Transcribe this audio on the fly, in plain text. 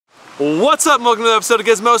What's up? Welcome to the episode of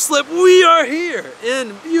GizmoSlip. We are here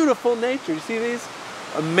in beautiful nature. You see these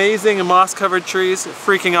amazing moss-covered trees?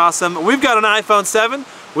 Freaking awesome. We've got an iPhone 7,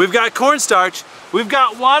 we've got cornstarch, we've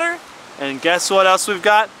got water, and guess what else we've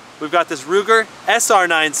got? We've got this Ruger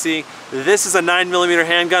SR9C. This is a 9mm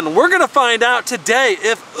handgun. We're gonna find out today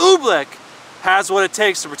if Oobleck has what it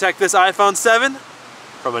takes to protect this iPhone 7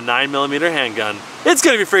 from a 9mm handgun. It's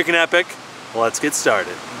gonna be freaking epic. Let's get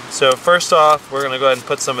started. So first off, we're gonna go ahead and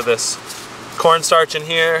put some of this cornstarch in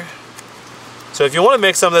here. So if you wanna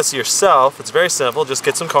make some of this yourself, it's very simple. Just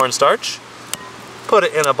get some cornstarch, put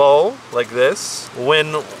it in a bowl like this.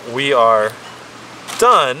 When we are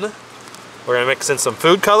done, we're gonna mix in some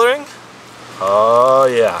food coloring. Oh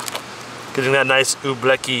yeah, getting that nice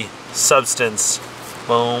Ooblecky substance.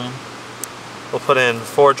 Boom. We'll put in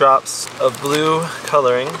 4 drops of blue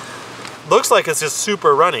coloring. Looks like it's just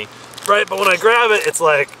super runny, right? But when I grab it, it's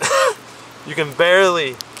like, you can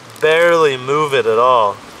barely move it at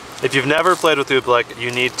all. If you've never played with Oobleck, you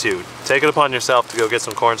need to. Take it upon yourself to go get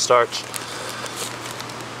some cornstarch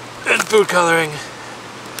and food coloring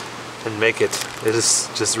and make it. It is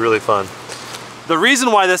just really fun. The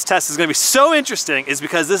reason why this test is going to be so interesting is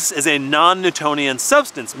because this is a non-Newtonian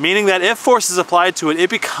substance, meaning that if force is applied to it, it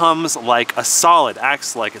becomes like a solid,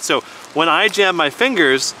 acts like it. So when I jam my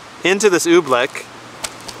fingers into this Oobleck,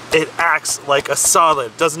 it acts like a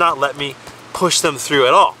solid, does not let me push them through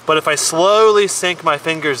at all. But if I slowly sink my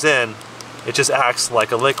fingers in, it just acts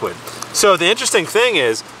like a liquid. So the interesting thing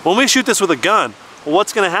is, when we shoot this with a gun,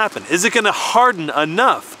 what's gonna happen? Is it gonna harden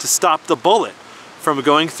enough to stop the bullet from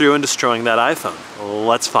going through and destroying that iPhone?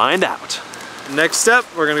 Let's find out. Next step,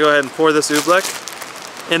 we're gonna go ahead and pour this Oobleck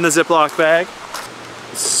in the Ziploc bag.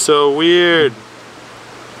 It's so weird.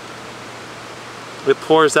 It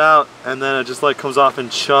pours out and then it just like comes off in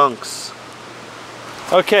chunks.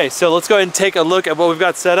 Okay, so let's go ahead and take a look at what we've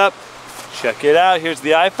got set up. Check it out, here's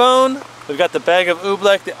the iPhone. We've got the bag of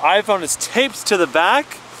Oobleck. The iPhone is taped to the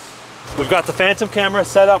back. We've got the phantom camera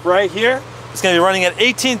set up right here. It's gonna be running at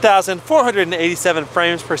 18,487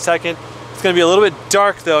 frames per second. It's gonna be a little bit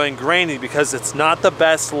dark though and grainy because it's not the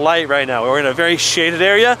best light right now. We're in a very shaded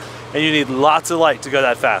area and you need lots of light to go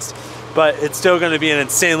that fast. But it's still gonna be an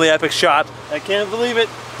insanely epic shot. I can't believe it.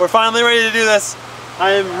 We're finally ready to do this.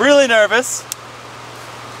 I am really nervous,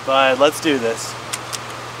 but let's do this.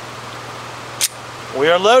 We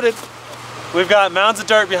are loaded. We've got mounds of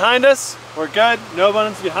dirt behind us. We're good, no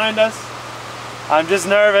buttons behind us. I'm just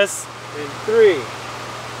nervous. In 3,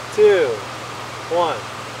 2, 1.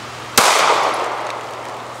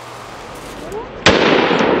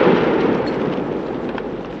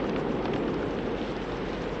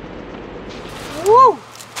 Woo!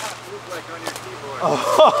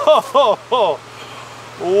 Oh,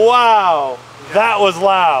 wow, that was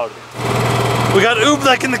loud. We got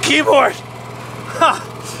Oobleck in the keyboard.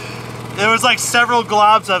 There was like several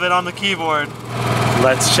globs of it on the keyboard.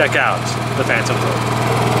 Let's check out the Phantom Probe.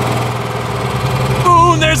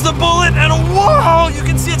 Boom, there's the bullet, and whoa, you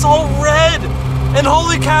can see it's all red. And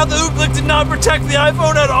holy cow, the Oobleck did not protect the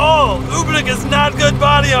iPhone at all. Oobleck is not good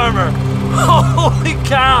body armor. Holy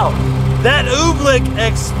cow. That Oobleck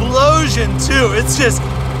explosion too. It's just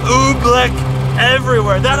Oobleck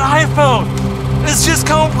everywhere. That iPhone is just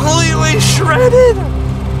completely shredded.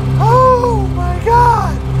 Oh my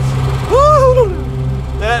God. Woo.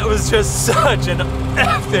 That was just such an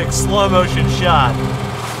epic slow motion shot.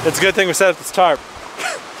 It's a good thing we set up this tarp.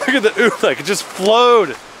 Look at the Oobleck, it just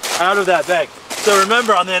flowed out of that bag. So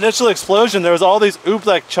remember, on the initial explosion, there was all these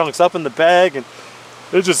Oobleck chunks up in the bag and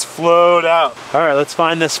it just flowed out. All right, let's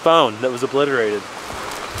find this phone that was obliterated.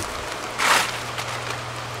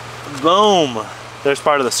 Boom. There's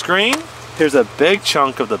part of the screen. Here's a big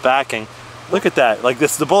chunk of the backing. Look at that, like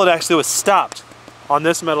this, the bullet actually was stopped on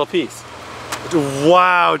this metal piece.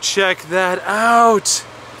 Wow, check that out.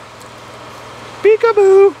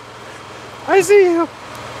 Peekaboo, I see you.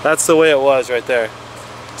 That's the way it was right there.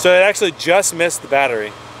 So it actually just missed the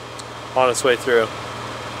battery on its way through.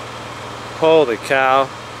 Holy cow.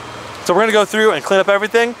 So we're gonna go through and clean up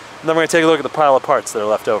everything, and then we're gonna take a look at the pile of parts that are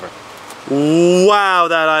left over. Wow,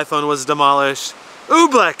 that iPhone was demolished.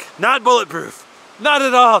 Oobleck, not bulletproof. Not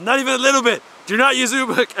at all, not even a little bit. Do not use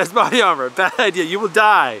Oobleck as body armor. Bad idea, you will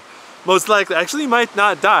die. Most likely, actually you might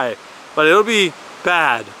not die, but it'll be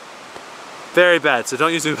bad. Very bad, so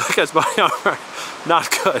don't use Oobleck as body armor. Not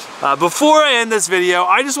good. Before I end this video,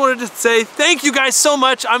 I just wanted to say thank you guys so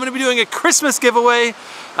much. I'm gonna be doing a Christmas giveaway.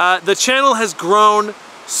 The channel has grown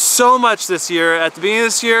so much this year. At the beginning of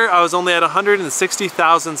this year, I was only at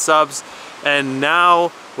 160,000 subs, and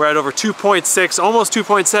now we're at over 2.6, almost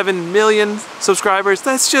 2.7 million subscribers.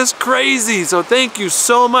 That's just crazy. So thank you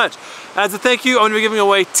so much. As a thank you, I'm gonna be giving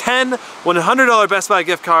away 10 $100 Best Buy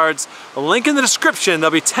gift cards. A link in the description.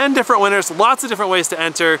 There'll be 10 different winners, lots of different ways to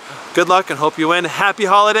enter. Good luck and hope you win. Happy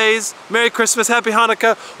holidays, Merry Christmas, Happy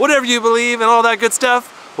Hanukkah, whatever you believe and all that good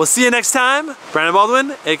stuff. We'll see you next time. Brandon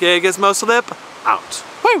Baldwin, aka GizmoSlip, out.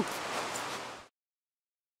 Woo!